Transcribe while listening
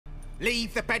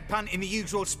Leave the bedpan in the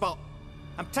usual spot.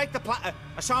 And take the platter.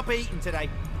 I shan't be eating today.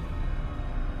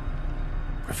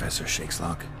 Professor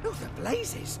Shakeslock? Who the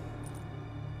blazes?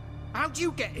 How'd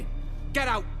you get in? Get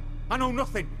out! I know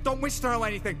nothing. Don't wish to know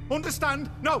anything. Understand?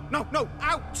 No, no, no!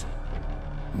 Out!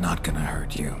 Not gonna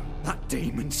hurt you. That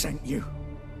demon sent you.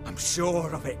 I'm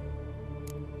sure of it.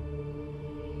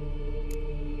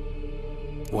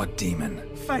 What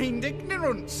demon? Feigned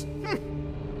ignorance.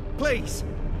 Please,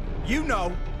 you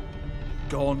know.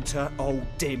 Gaunter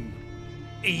O'Dim.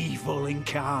 Evil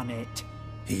incarnate.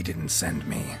 He didn't send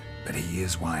me, but he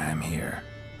is why I'm here.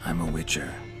 I'm a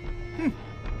witcher.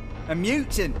 A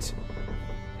mutant.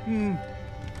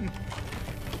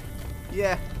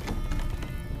 Yeah.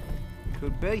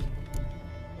 Could be.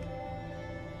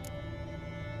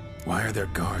 Why are there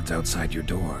guards outside your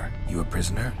door? You a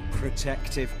prisoner?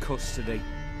 Protective custody.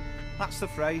 That's the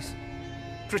phrase.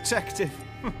 Protective.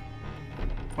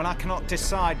 When I cannot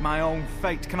decide my own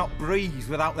fate, cannot breathe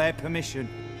without their permission.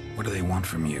 What do they want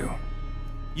from you?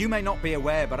 You may not be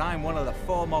aware, but I'm one of the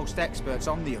foremost experts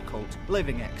on the occult.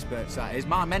 Living experts, that is.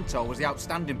 My mentor was the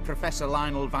outstanding Professor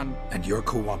Lionel Van... And you're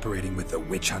cooperating with the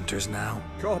witch hunters now?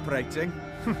 Cooperating?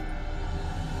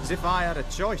 As if I had a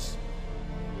choice.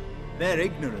 They're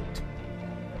ignorant,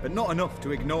 but not enough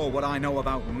to ignore what I know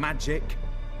about magic,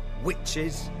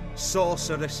 witches,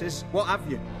 sorceresses, what have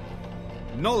you.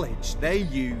 Knowledge they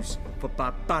use for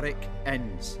barbaric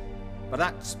ends. But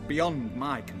that's beyond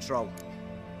my control.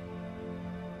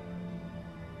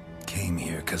 Came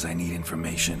here because I need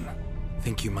information.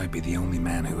 Think you might be the only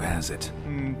man who has it.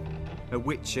 A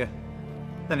witcher.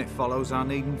 Then it follows I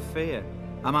needn't fear.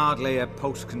 I'm hardly a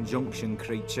post-conjunction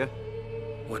creature.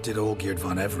 What did Olgierd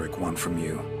von Everec want from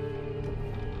you?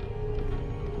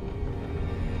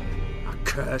 I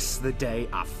curse the day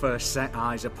I first set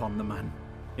eyes upon the man.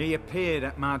 He appeared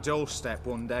at my doorstep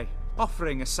one day,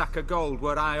 offering a sack of gold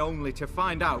were I only to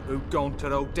find out who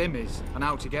Gaunter O'Dim is and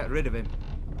how to get rid of him.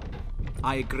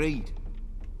 I agreed.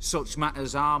 Such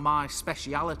matters are my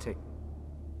speciality.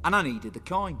 And I needed the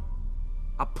coin.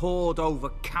 I pored over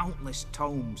countless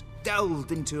tomes,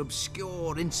 delved into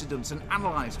obscure incidents and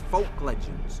analysed folk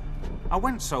legends. I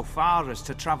went so far as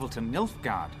to travel to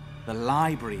Nilfgaard, the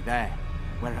library there,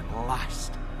 where at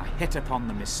last I hit upon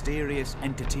the mysterious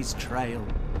entity's trail.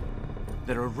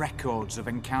 There are records of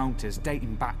encounters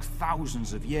dating back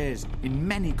thousands of years in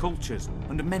many cultures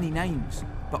under many names,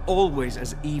 but always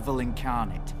as evil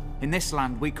incarnate. In this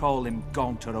land we call him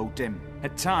Gaunter O'Dim,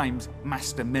 at times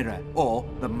Master Mirror or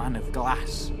the Man of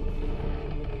Glass.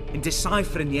 In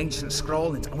deciphering the ancient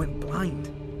scrawlings I went blind,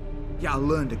 yet I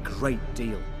learned a great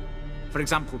deal. For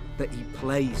example, that he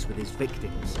plays with his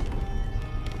victims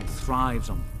and thrives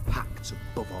on pacts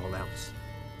above all else.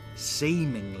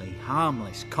 Seemingly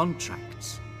harmless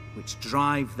contracts which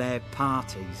drive their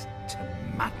parties to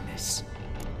madness.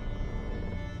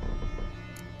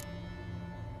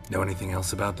 Know anything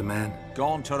else about the man?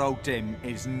 Gaunter O'Dim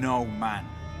is no man.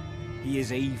 He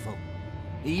is evil.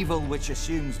 Evil which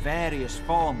assumes various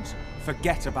forms.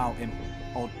 Forget about him,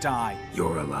 or die.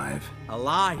 You're alive.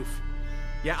 Alive?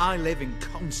 Yet I live in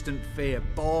constant fear,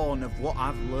 born of what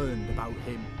I've learned about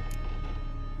him.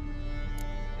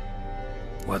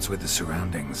 What's with the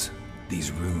surroundings?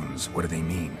 These runes, what do they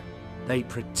mean? They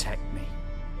protect me.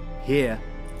 Here,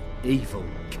 evil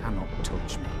cannot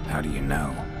touch me. How do you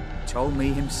know? Told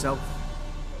me himself.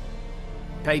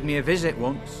 Paid me a visit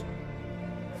once.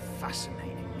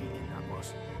 Fascinating meeting that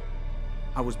was.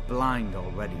 I was blind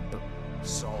already, but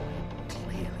saw him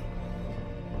clearly.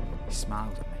 He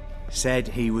smiled at me. Said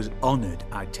he was honoured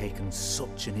I'd taken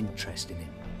such an interest in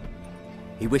him.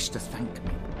 He wished to thank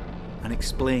me, and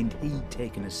explained he'd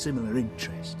taken a similar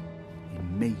interest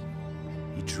in me.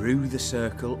 He drew the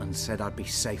circle and said I'd be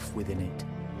safe within it.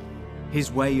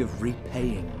 His way of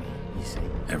repaying me, you see.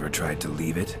 Ever tried to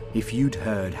leave it? If you'd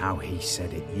heard how he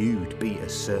said it, you'd be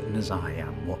as certain as I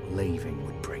am what leaving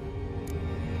would bring.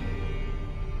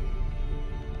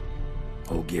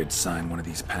 Olgierd signed one of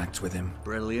these pacts with him?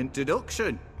 Brilliant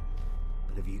deduction.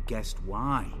 But have you guessed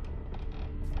why?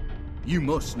 You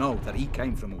must know that he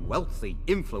came from a wealthy,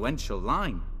 influential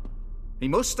line. He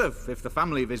must have, if the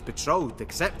family of his betrothed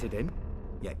accepted him.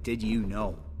 Yet did you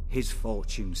know his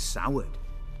fortune soured?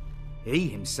 He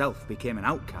himself became an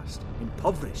outcast,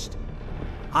 impoverished.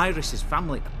 Iris's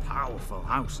family, a powerful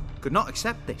house, could not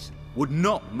accept this, would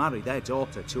not marry their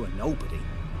daughter to a nobody.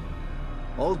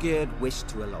 Olgierd wished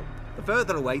to elope. The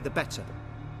further away, the better.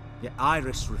 Yet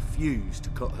Iris refused to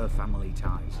cut her family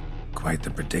ties. Quite the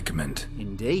predicament.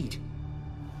 Indeed.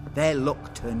 Their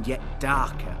luck turned yet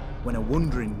darker when a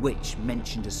wandering witch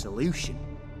mentioned a solution.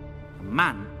 A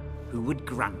man who would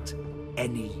grant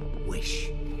any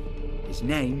wish. His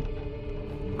name,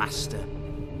 Master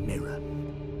Mirror.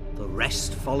 The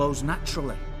rest follows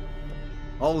naturally.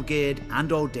 Olgierd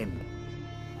and O'Dim,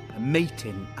 a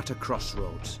meeting at a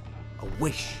crossroads, a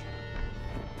wish,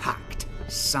 a pact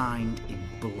signed in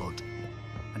blood,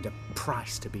 and a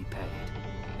price to be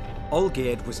paid.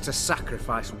 Olgierd was to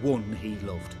sacrifice one he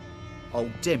loved.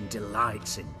 O'Dim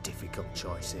delights in difficult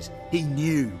choices. He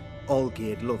knew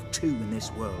Olgierd loved two in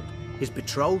this world, his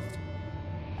betrothed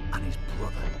and his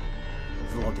brother,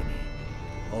 Vladimir.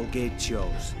 Olgierd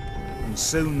chose, and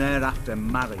soon thereafter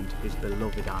married his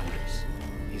beloved Iris,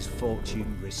 his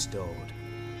fortune restored.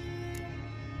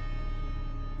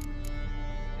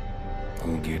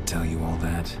 Olgierd tell you all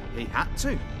that? He had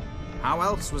to. How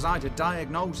else was I to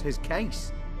diagnose his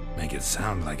case? Make it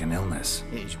sound like an illness.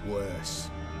 It is worse.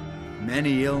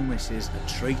 Many illnesses are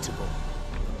treatable.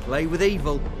 Play with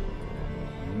evil,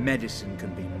 medicine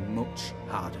can be much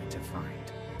harder to find.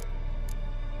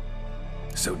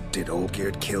 So did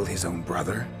Olgierd kill his own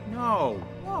brother? No.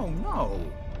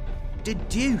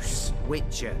 Deduce,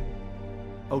 Witcher.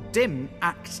 O'Dim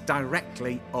acts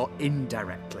directly or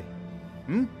indirectly.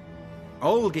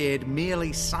 Olgierd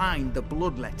merely signed the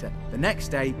blood letter. The next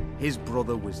day, his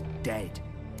brother was dead.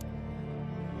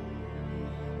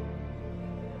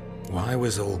 Why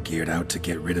was Olgierd out to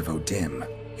get rid of O'Dim?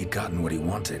 He'd gotten what he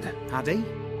wanted. Had he?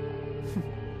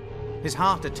 His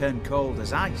heart had turned cold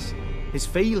as ice. His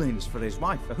feelings for his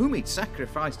wife, for whom he'd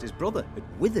sacrificed his brother, had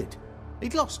withered.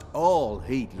 He'd lost all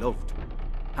he'd loved.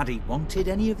 Had he wanted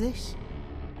any of this?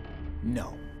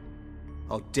 No.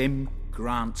 O'Dim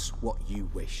grants what you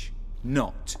wish,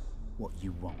 not what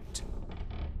you want.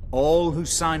 All who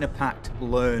sign a pact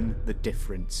learn the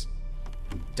difference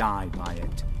and die by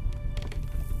it.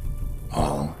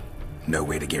 All? No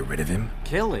way to get rid of him?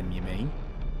 Kill him, you mean?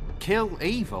 Kill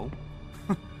evil?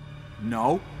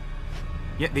 No.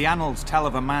 Yet the annals tell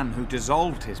of a man who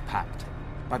dissolved his pact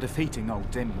by defeating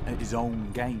O'Dim at his own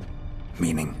game.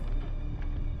 Meaning?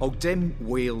 O'Dim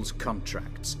wields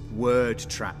contracts, word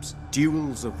traps,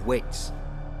 duels of wits.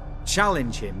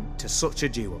 Challenge him to such a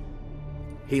duel.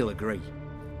 He'll agree,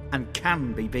 and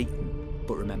can be beaten.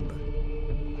 But remember,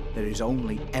 there is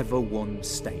only ever one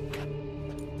stake.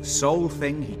 The sole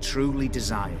thing he truly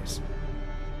desires.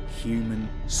 Human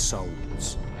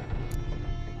souls.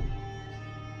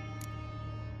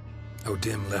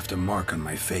 O'Dim left a mark on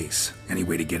my face. Any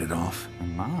way to get it off? A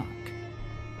mark?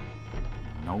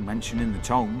 No mention in the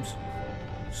tomes.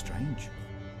 Strange.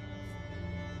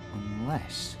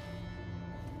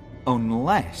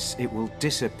 Unless it will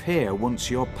disappear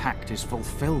once your pact is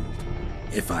fulfilled.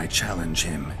 If I challenge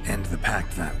him, end the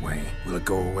pact that way, will it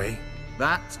go away?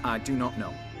 That I do not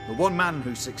know. The one man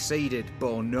who succeeded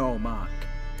bore no mark.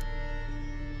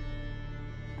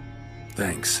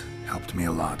 Thanks. Helped me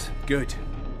a lot. Good.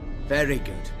 Very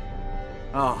good.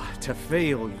 To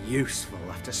feel useful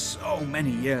after so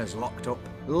many years locked up,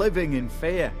 living in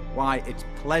fear. Why, it's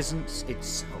pleasance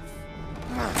itself.